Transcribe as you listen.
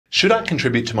Should I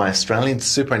contribute to my Australian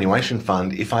superannuation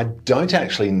fund if I don't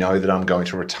actually know that I'm going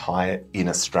to retire in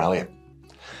Australia?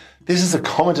 This is a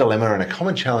common dilemma and a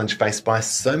common challenge faced by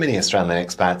so many Australian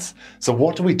expats. So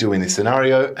what do we do in this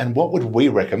scenario, and what would we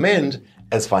recommend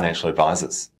as financial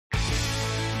advisors?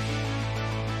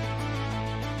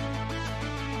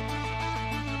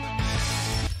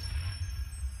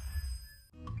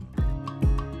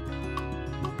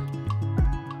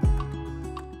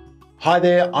 Hi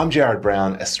there, I'm Jared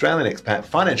Brown, Australian expat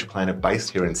financial planner based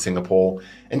here in Singapore,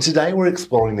 and today we're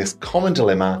exploring this common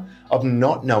dilemma of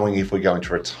not knowing if we're going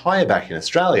to retire back in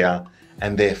Australia,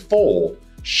 and therefore,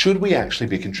 should we actually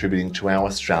be contributing to our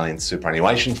Australian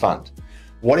superannuation fund?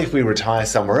 What if we retire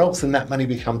somewhere else and that money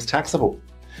becomes taxable?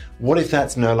 What if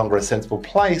that's no longer a sensible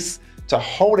place to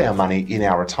hold our money in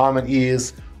our retirement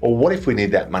years? Or what if we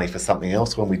need that money for something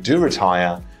else when we do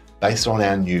retire based on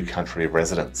our new country of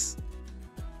residence?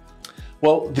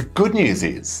 Well, the good news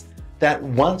is that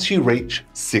once you reach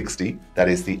 60, that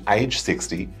is the age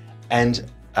 60,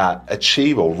 and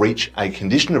achieve or reach a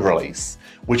condition of release,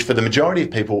 which for the majority of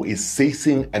people is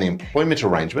ceasing an employment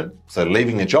arrangement, so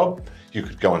leaving a job, you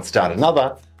could go and start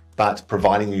another, but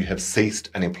providing you have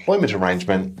ceased an employment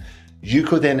arrangement, you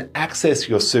could then access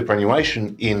your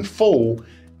superannuation in full,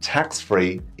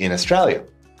 tax-free in Australia.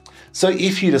 So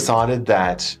if you decided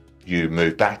that you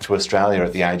moved back to Australia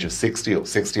at the age of 60 or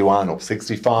 61 or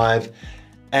 65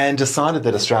 and decided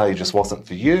that Australia just wasn't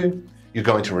for you, you're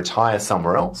going to retire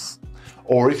somewhere else.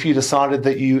 Or if you decided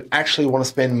that you actually want to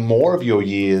spend more of your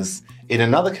years in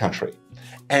another country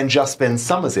and just spend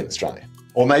summers in Australia.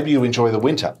 Or maybe you enjoy the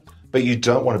winter, but you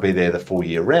don't want to be there the full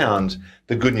year round.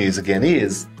 The good news again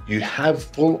is you have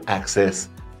full access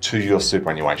to your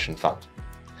superannuation fund.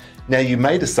 Now, you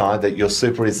may decide that your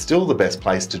super is still the best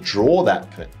place to draw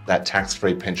that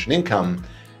tax-free pension income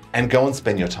and go and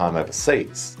spend your time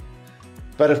overseas.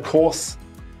 But of course,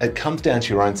 it comes down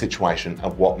to your own situation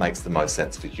of what makes the most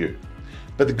sense for you.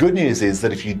 But the good news is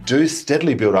that if you do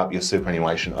steadily build up your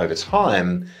superannuation over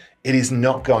time, it is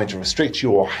not going to restrict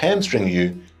you or hamstring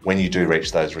you when you do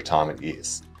reach those retirement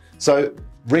years. So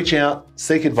reach out,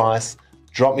 seek advice,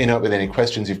 drop me a note with any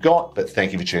questions you've got, but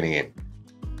thank you for tuning in.